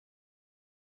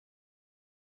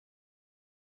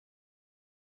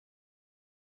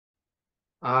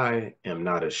I am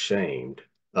not ashamed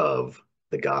of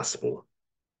the gospel.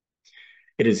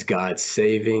 It is God's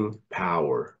saving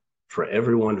power for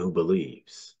everyone who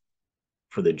believes,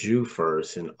 for the Jew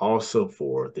first and also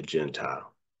for the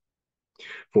Gentile.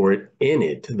 In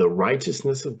it, the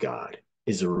righteousness of God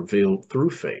is revealed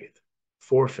through faith,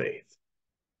 for faith,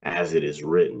 as it is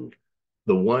written,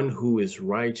 the one who is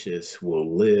righteous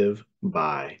will live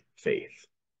by faith,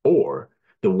 or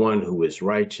the one who is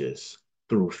righteous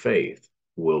through faith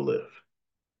will live.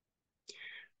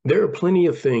 There are plenty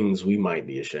of things we might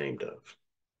be ashamed of.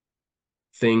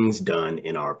 Things done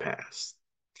in our past,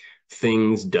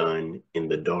 things done in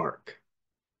the dark,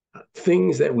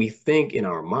 things that we think in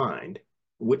our mind,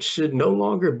 which should no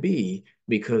longer be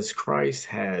because Christ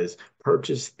has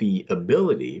purchased the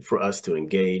ability for us to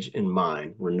engage in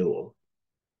mind renewal.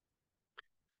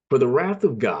 For the wrath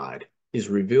of God is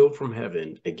revealed from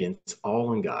heaven against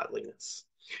all ungodliness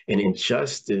and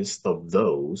injustice of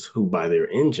those who by their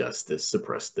injustice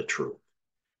suppress the truth.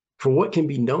 For what can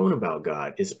be known about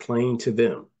God is plain to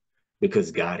them,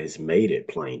 because God has made it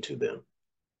plain to them.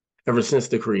 Ever since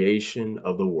the creation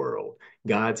of the world,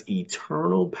 God's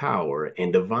eternal power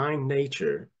and divine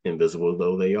nature, invisible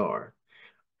though they are,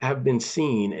 have been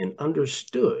seen and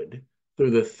understood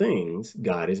through the things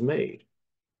God has made.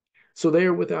 So they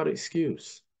are without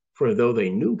excuse, for though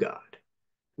they knew God,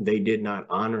 they did not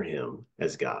honor him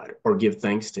as God or give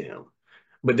thanks to him,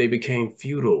 but they became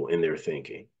futile in their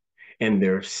thinking, and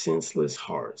their senseless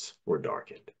hearts were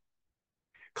darkened.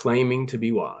 Claiming to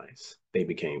be wise, they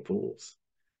became fools,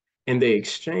 and they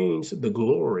exchanged the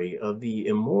glory of the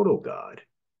immortal God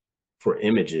for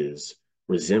images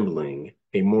resembling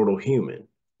a mortal human,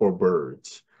 or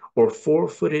birds, or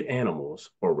four-footed animals,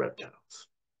 or reptiles.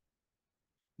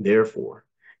 Therefore,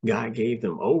 God gave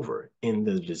them over in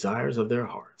the desires of their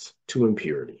hearts to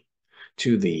impurity,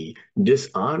 to the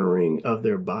dishonoring of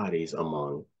their bodies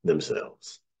among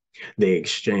themselves. They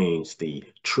exchanged the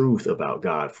truth about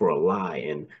God for a lie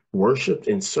and worshiped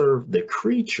and served the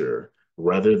creature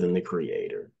rather than the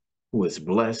Creator, who is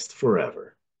blessed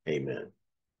forever. Amen.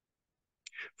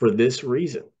 For this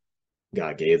reason,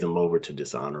 God gave them over to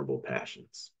dishonorable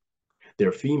passions.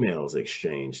 Their females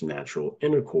exchanged natural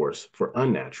intercourse for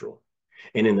unnatural.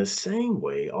 And in the same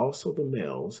way, also the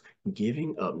males,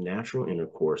 giving up natural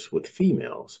intercourse with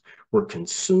females, were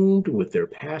consumed with their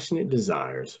passionate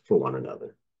desires for one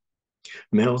another.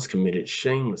 Males committed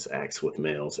shameless acts with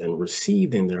males and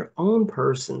received in their own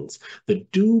persons the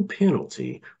due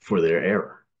penalty for their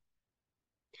error.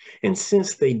 And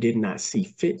since they did not see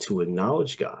fit to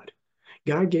acknowledge God,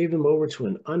 God gave them over to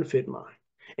an unfit mind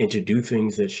and to do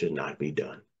things that should not be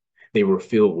done. They were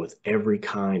filled with every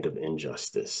kind of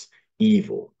injustice,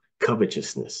 evil,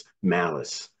 covetousness,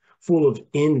 malice, full of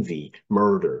envy,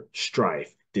 murder,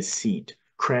 strife, deceit,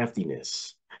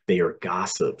 craftiness. They are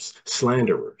gossips,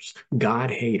 slanderers,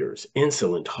 God haters,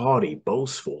 insolent, haughty,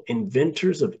 boastful,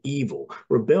 inventors of evil,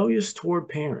 rebellious toward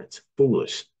parents,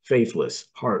 foolish, faithless,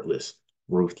 heartless,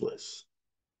 ruthless.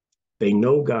 They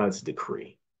know God's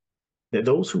decree that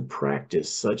those who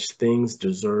practice such things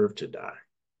deserve to die.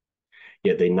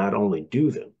 Yet they not only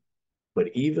do them, but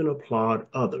even applaud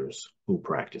others who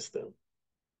practice them.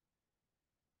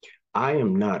 I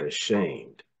am not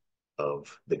ashamed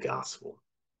of the gospel.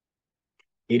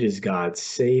 It is God's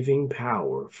saving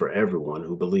power for everyone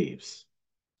who believes,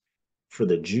 for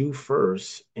the Jew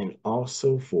first and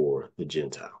also for the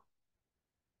Gentile.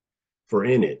 For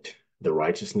in it, the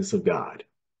righteousness of God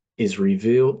is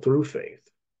revealed through faith,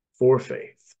 for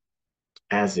faith,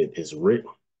 as it is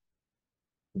written,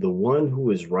 the one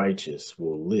who is righteous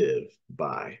will live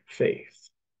by faith,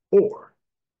 or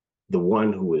the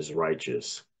one who is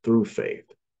righteous through faith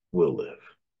will live.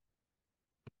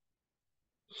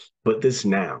 But this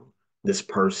noun, this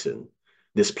person,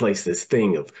 this place, this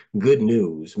thing of good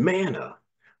news, manna,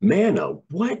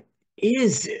 what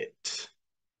is it?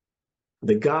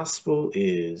 The gospel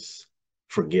is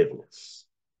forgiveness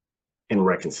and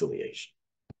reconciliation.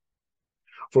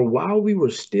 For while we were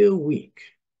still weak,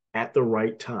 at the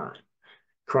right time,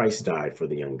 Christ died for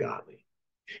the ungodly.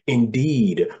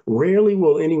 Indeed, rarely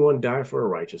will anyone die for a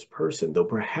righteous person, though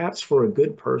perhaps for a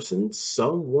good person,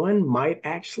 someone might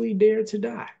actually dare to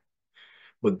die.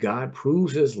 But God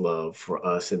proves his love for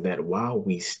us in that while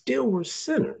we still were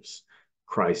sinners,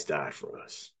 Christ died for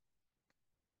us.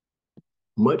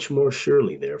 Much more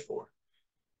surely, therefore,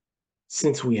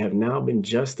 since we have now been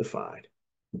justified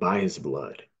by his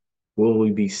blood, will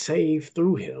we be saved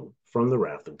through him from the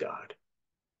wrath of God.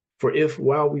 For if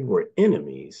while we were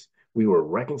enemies, we were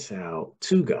reconciled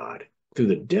to God through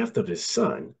the death of his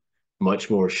Son, much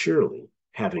more surely,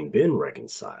 having been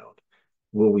reconciled,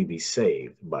 will we be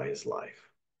saved by his life.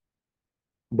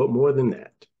 But more than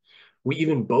that, we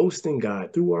even boast in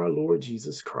God through our Lord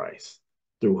Jesus Christ,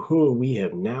 through whom we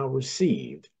have now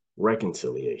received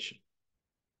reconciliation.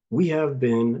 We have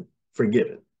been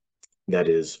forgiven, that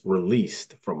is,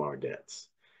 released from our debts.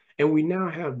 And we now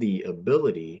have the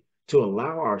ability to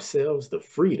allow ourselves the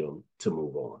freedom to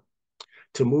move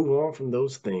on from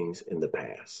those things in the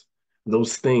past,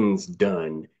 those things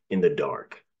done in the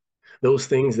dark, those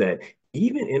things that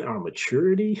even in our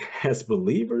maturity as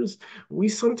believers, we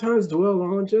sometimes dwell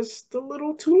on just a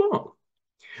little too long.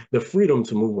 The freedom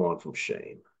to move on from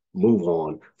shame, move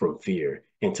on from fear,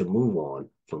 and to move on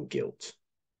from guilt.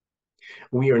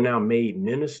 We are now made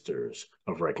ministers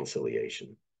of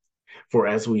reconciliation. For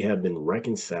as we have been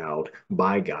reconciled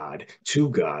by God to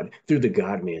God through the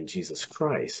God man Jesus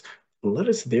Christ, let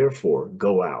us therefore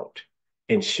go out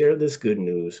and share this good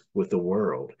news with the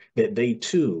world that they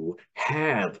too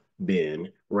have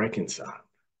been reconciled.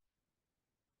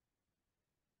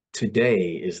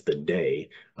 Today is the day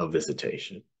of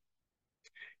visitation.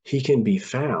 He can be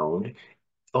found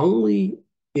only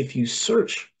if you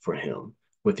search for him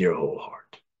with your whole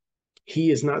heart. He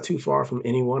is not too far from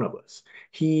any one of us.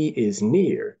 He is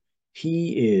near.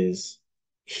 He is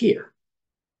here.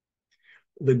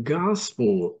 The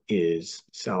gospel is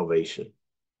salvation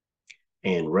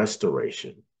and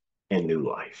restoration and new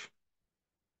life.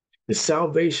 The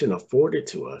salvation afforded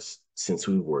to us since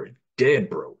we were dead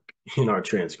broke in our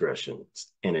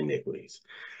transgressions and iniquities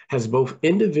has both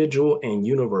individual and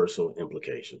universal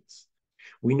implications.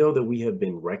 We know that we have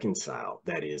been reconciled,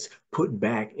 that is, put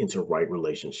back into right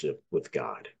relationship with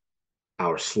God.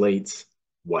 Our slates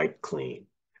wiped clean,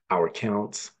 our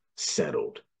accounts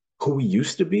settled. Who we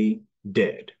used to be,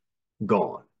 dead,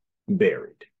 gone,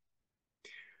 buried.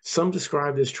 Some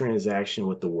describe this transaction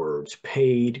with the words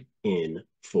paid in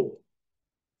full.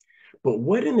 But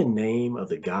what in the name of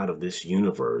the God of this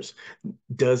universe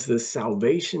does this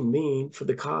salvation mean for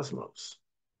the cosmos,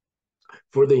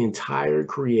 for the entire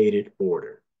created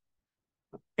order,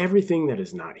 everything that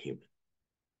is not human?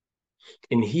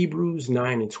 In Hebrews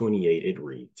 9:28, it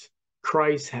reads,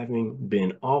 Christ, having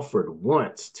been offered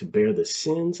once to bear the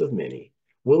sins of many,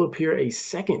 will appear a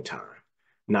second time,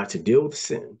 not to deal with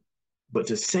sin, but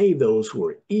to save those who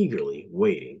are eagerly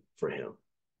waiting for him.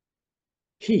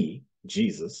 He,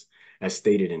 Jesus, as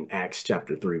stated in Acts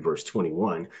chapter 3, verse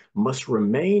 21, must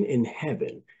remain in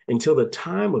heaven until the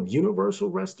time of universal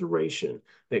restoration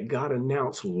that God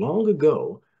announced long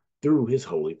ago through his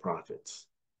holy prophets.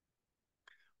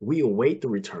 We await the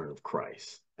return of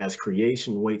Christ as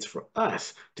creation waits for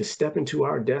us to step into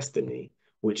our destiny,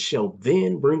 which shall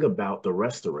then bring about the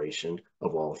restoration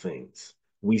of all things.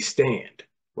 We stand,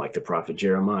 like the prophet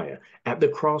Jeremiah, at the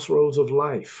crossroads of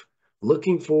life,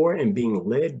 looking for and being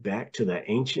led back to the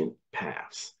ancient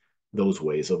paths, those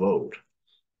ways of old,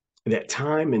 that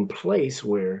time and place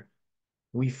where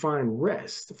we find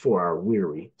rest for our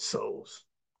weary souls.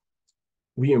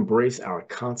 We embrace our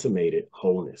consummated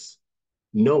wholeness,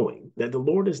 knowing that the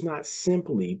Lord is not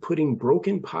simply putting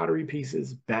broken pottery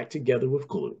pieces back together with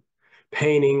glue,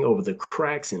 painting over the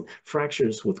cracks and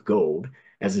fractures with gold,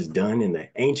 as is done in the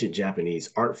ancient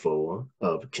Japanese art form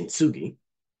of kintsugi,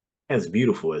 as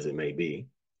beautiful as it may be.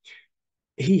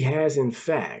 He has, in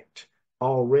fact,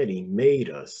 already made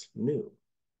us new.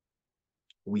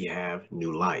 We have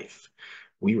new life.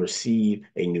 We receive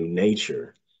a new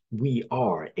nature. We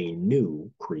are a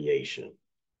new creation.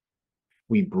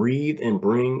 We breathe and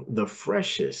bring the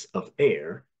freshest of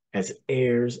air as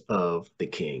heirs of the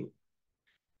King.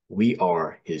 We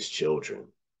are his children,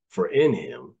 for in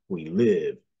him we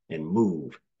live and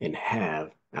move and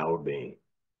have our being.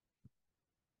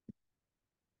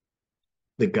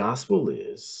 The gospel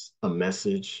is a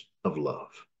message of love,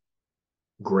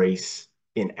 grace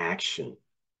in action,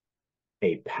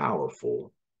 a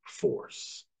powerful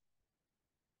force.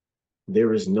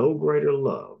 There is no greater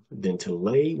love than to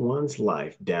lay one's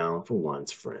life down for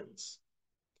one's friends.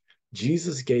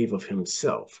 Jesus gave of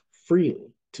himself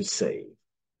freely to save,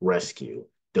 rescue,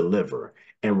 deliver,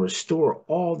 and restore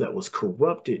all that was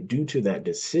corrupted due to that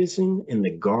decision in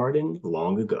the garden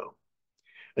long ago,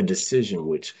 a decision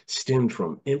which stemmed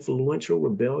from influential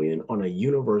rebellion on a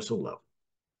universal level.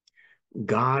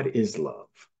 God is love.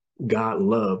 God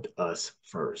loved us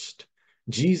first.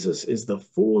 Jesus is the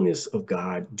fullness of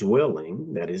God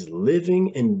dwelling, that is, living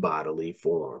in bodily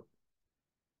form.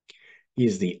 He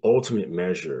is the ultimate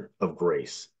measure of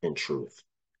grace and truth,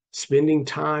 spending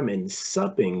time and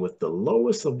supping with the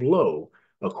lowest of low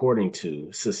according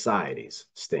to society's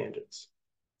standards.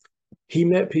 He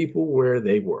met people where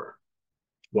they were,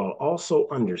 while also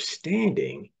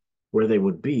understanding where they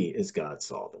would be as God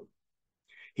saw them.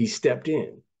 He stepped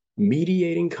in,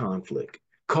 mediating conflict,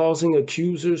 causing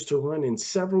accusers to run in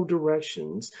several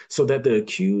directions so that the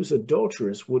accused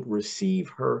adulteress would receive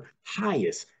her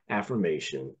highest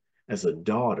affirmation as a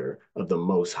daughter of the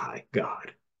Most High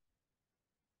God.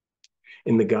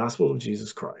 In the gospel of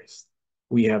Jesus Christ,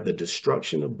 we have the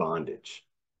destruction of bondage,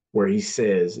 where he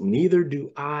says, "Neither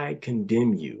do I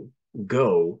condemn you.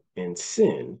 Go and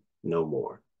sin no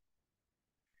more."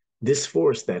 This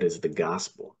force that is the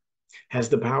gospel has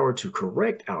the power to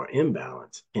correct our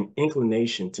imbalance and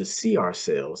inclination to see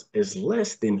ourselves as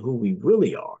less than who we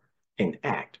really are and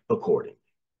act accordingly.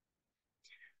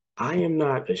 I am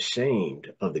not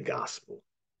ashamed of the gospel,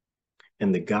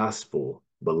 and the gospel,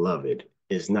 beloved,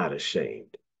 is not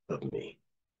ashamed of me.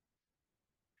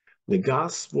 The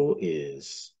gospel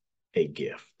is a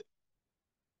gift.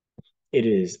 It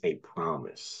is a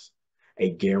promise, a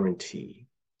guarantee.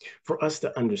 For us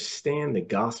to understand the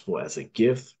gospel as a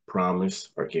gift, promise,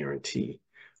 or guarantee,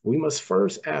 we must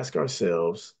first ask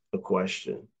ourselves a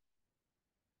question.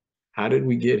 How did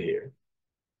we get here?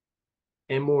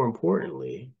 And more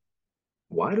importantly,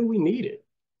 why do we need it?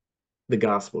 The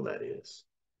gospel, that is.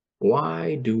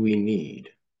 Why do we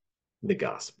need the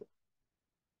gospel?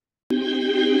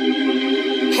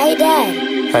 Hey,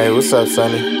 Dad. Hey, what's up,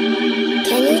 Sonny?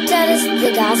 Can you tell us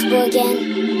the gospel again?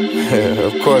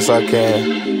 Of course I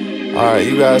can. All right,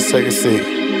 you guys take a seat.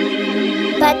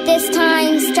 But this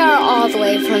time, start all the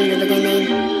way from the beginning.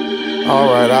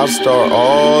 All right, I'll start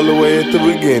all the way at the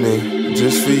beginning,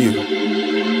 just for you.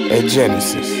 At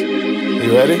Genesis.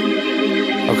 You ready?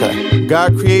 Okay.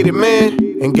 God created man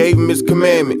and gave him his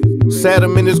commandment. Sat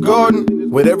him in his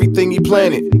garden with everything he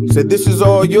planted. Said, "This is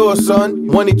all yours, son.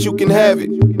 Want it, you can have it.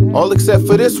 All except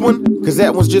for this one, cause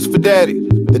that one's just for daddy."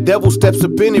 The devil steps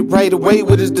up in it right away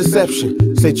with his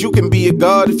deception. Said, "You can be a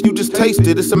god if you just taste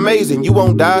it. It's amazing. You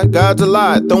won't die. God's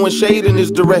alive." Throwing shade in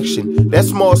his direction. That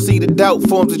small seed of doubt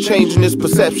forms a change in his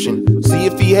perception. See,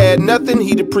 if he had nothing,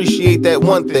 he'd appreciate that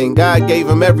one thing. God gave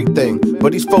him everything,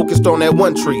 but he's focused on that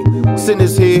one tree. Sin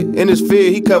is here. In his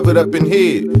fear, he covered up and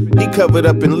hid. He covered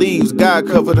up in leaves. God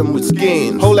covered him with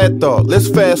skins. Hold that thought. Let's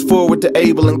fast forward to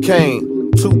Abel and Cain.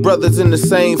 Two brothers in the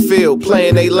same field,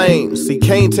 playing they lane. See,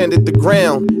 Cain tended the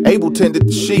ground, Abel tended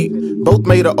the sheep. Both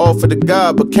made an offer to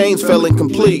God, but Cain's fell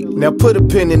incomplete. Now put a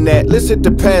pin in that. Let's hit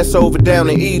the Passover down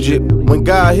in Egypt. When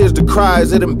God hears the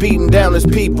cries of them beating down his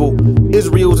people.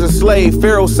 Israel's enslaved,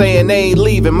 Pharaoh saying they ain't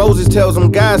leaving. Moses tells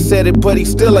him God said it, but he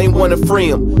still ain't want to free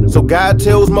him. So God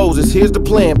tells Moses, "Here's the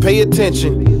plan, pay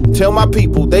attention. Tell my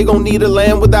people they gon' need a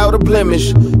lamb without a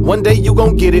blemish. One day you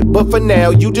gon' get it, but for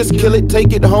now you just kill it,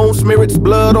 take it home, smear its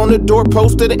blood on the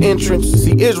doorpost of the entrance."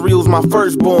 See, Israel's my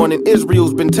firstborn and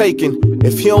Israel's been taken.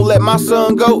 If he don't let my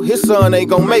son go, his son ain't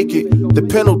gon' make it. The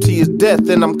penalty is death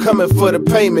and I'm coming for the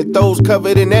payment. Those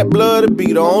covered in that blood will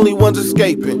be the only ones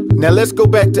escaping. Now let's go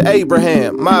back to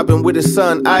Abraham, mobbing with his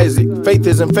son Isaac. Faith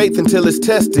isn't faith until it's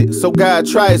tested, so God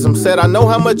tries him. Said, "I know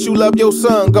how much you love your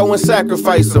son, go and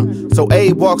sacrifice him." So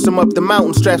Abe walks him up the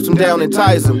mountain, straps him down and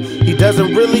ties him. He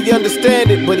doesn't really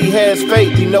understand it, but he has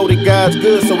faith. He know that God's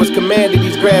good, so it's commanded.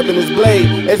 He's grabbing his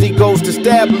blade. As he goes to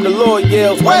stab him, the Lord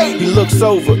yells, "Wait!" He looks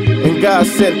over, and God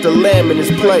sent the lamb in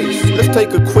his place. Let's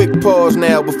take a quick pause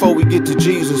now before we get to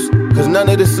Jesus, cause none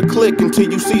of this will click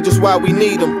until you see just why we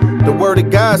need him. The word of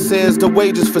God says the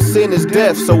wages for sin is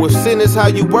death. So if sin is how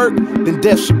you work, then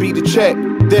death should be the check.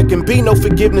 There can be no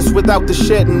forgiveness without the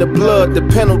shedding of blood. The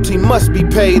penalty must be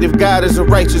paid if God is a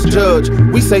righteous judge.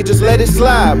 We say just let it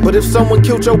slide, but if someone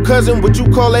killed your cousin, would you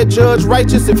call that judge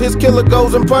righteous if his killer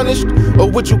goes unpunished? Or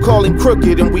would you call him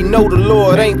crooked? And we know the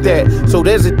Lord ain't that. So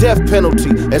there's a death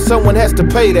penalty, and someone has to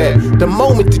pay that. The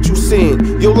moment that you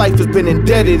sin, your life has been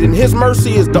indebted, and his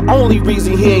mercy is the only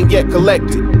reason he ain't yet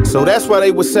collected. So that's why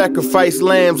they would sacrifice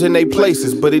lambs in their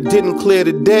places, but it didn't clear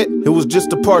the debt, it was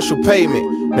just a partial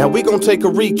payment. Now we gon' take a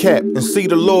recap and see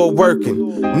the Lord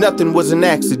working. Nothing was an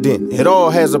accident, it all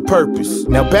has a purpose.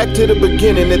 Now back to the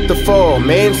beginning at the fall.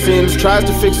 Man sins, tries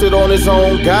to fix it on his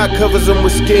own. God covers him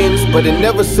with skins, but it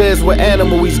never says what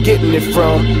animal he's getting it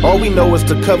from. All we know is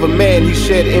to cover man, he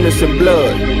shed innocent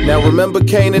blood. Now remember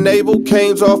Cain and Abel?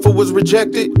 Cain's offer was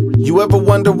rejected. You ever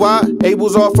wonder why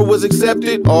Abel's offer was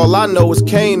accepted? All I know is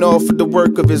Cain offered the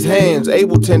work of his hands.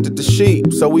 Abel tended the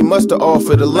sheep, so he must have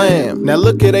offered a lamb. Now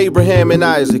look at Abraham and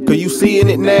Isaac. Are you seeing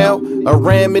it now? A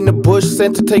ram in the bush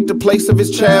sent to take the place of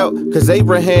his child. Cause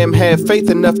Abraham had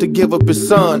faith enough to give up his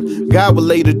son. God would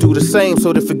later do the same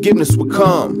so that forgiveness would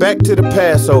come. Back to the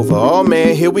Passover. Oh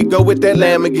man, here we go with that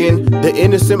lamb again. The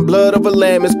innocent blood of a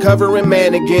lamb is covering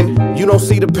man again. You don't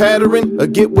see the pattern or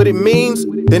get what it means?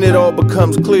 Then it all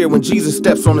becomes clear when Jesus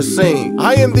steps on the scene.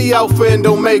 I am the Alpha and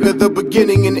Omega, the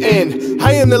beginning and end.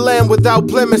 I am the Lamb without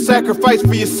blemish, sacrifice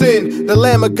for your sin. The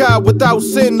Lamb of God without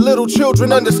sin, little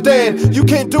children understand. You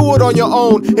can't do it on your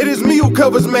own, it is me who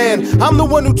covers man. I'm the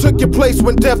one who took your place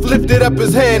when death lifted up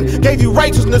his hand. Gave you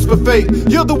righteousness for faith.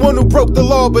 You're the one who broke the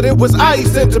law, but it was I he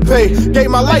sent to pay. Gave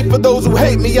my life for those who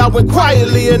hate me, I went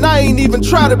quietly and I ain't even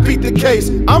try to beat the case.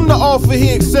 I'm the offer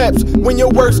he accepts when your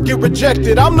works get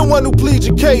rejected. I'm the one who pleads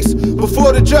your case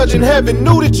before the judge in heaven.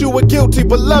 Knew that you were guilty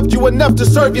but loved you enough to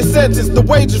serve your sentence. The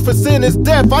wages for sin is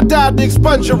death, I died to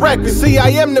expunge your record. See, I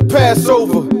am the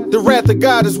Passover, the wrath of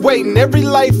God is waiting. Every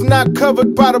life not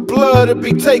covered by the blood to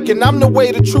be taken. I'm the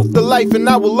way, the truth, the life, and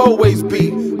I will always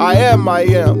be. I am,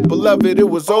 beloved, it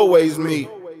was always me.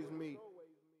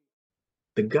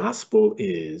 The gospel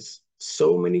is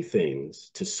so many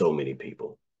things to so many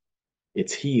people.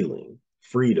 It's healing,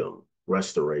 freedom,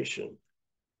 restoration.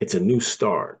 It's a new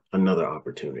start, another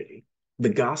opportunity. The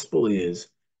gospel is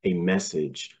a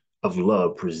message of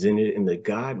love presented in the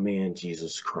God-man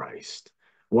Jesus Christ,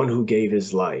 one who gave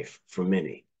his life for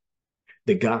many.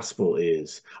 The gospel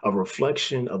is a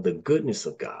reflection of the goodness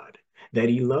of God, that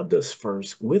he loved us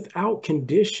first without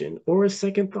condition or a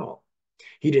second thought.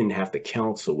 He didn't have to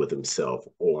counsel with himself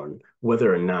on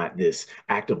whether or not this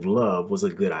act of love was a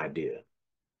good idea.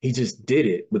 He just did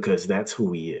it because that's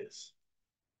who he is.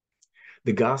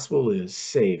 The gospel is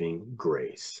saving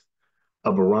grace,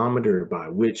 a barometer by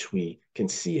which we can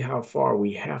see how far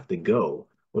we have to go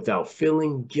without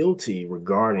feeling guilty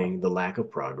regarding the lack of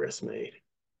progress made.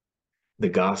 The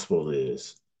gospel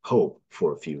is hope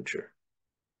for a future,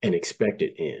 an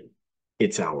expected end.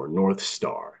 It's our North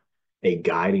Star, a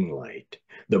guiding light,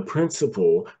 the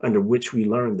principle under which we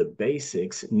learn the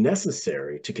basics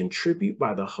necessary to contribute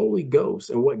by the Holy Ghost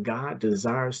and what God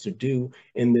desires to do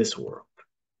in this world.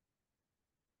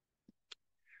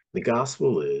 The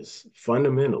gospel is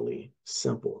fundamentally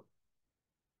simple.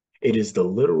 It is the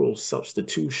literal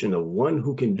substitution of one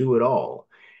who can do it all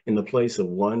in the place of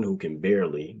one who can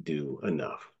barely do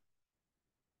enough.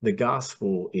 The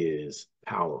gospel is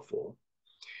powerful.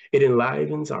 It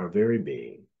enlivens our very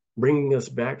being, bringing us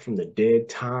back from the dead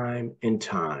time and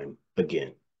time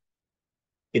again.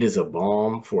 It is a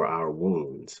balm for our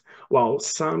wounds, while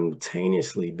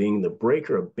simultaneously being the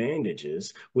breaker of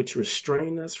bandages which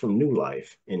restrain us from new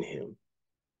life in him.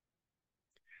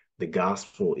 The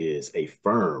gospel is a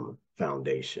firm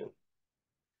foundation,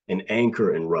 an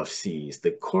anchor in rough seas,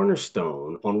 the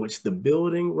cornerstone on which the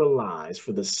building relies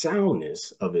for the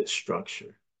soundness of its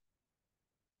structure.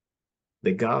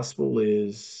 The gospel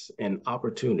is an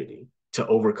opportunity to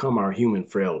overcome our human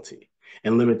frailty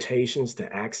and limitations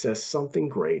to access something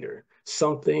greater,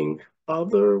 something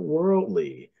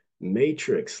otherworldly,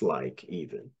 matrix-like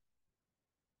even.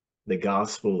 The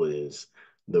gospel is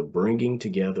the bringing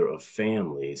together of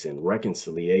families and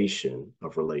reconciliation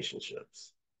of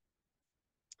relationships.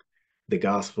 The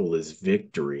gospel is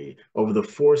victory over the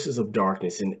forces of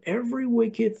darkness and every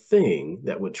wicked thing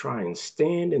that would try and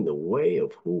stand in the way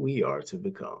of who we are to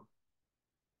become.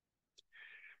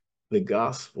 The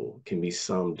gospel can be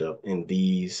summed up in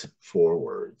these 4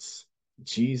 words: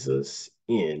 Jesus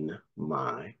in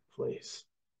my place.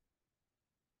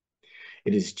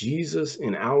 It is Jesus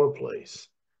in our place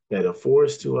that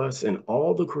affords to us in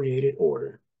all the created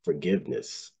order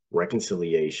forgiveness,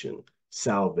 reconciliation,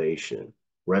 salvation,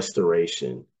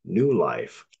 restoration, new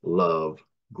life, love,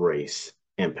 grace,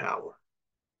 and power.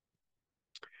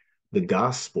 The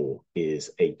gospel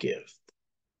is a gift.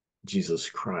 Jesus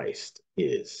Christ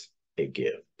is a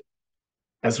gift.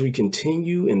 As we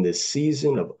continue in this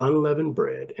season of unleavened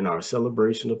bread in our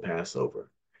celebration of Passover,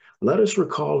 let us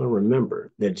recall and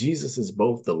remember that Jesus is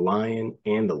both the lion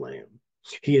and the lamb.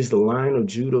 He is the Lion of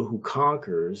Judah who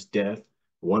conquers death,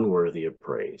 one worthy of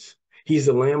praise. He's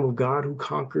the Lamb of God who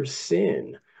conquers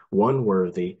sin, one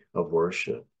worthy of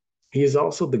worship. He is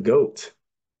also the goat,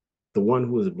 the one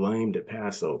who was blamed at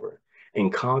Passover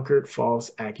and conquered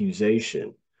false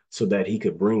accusation so that he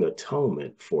could bring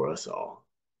atonement for us all.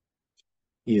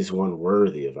 He is one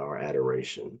worthy of our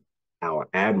adoration, our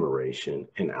admiration,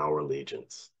 and our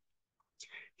allegiance.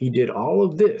 He did all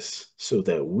of this so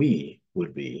that we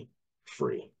would be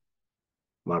free.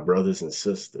 My brothers and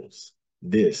sisters,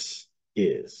 this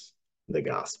is the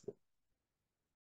gospel.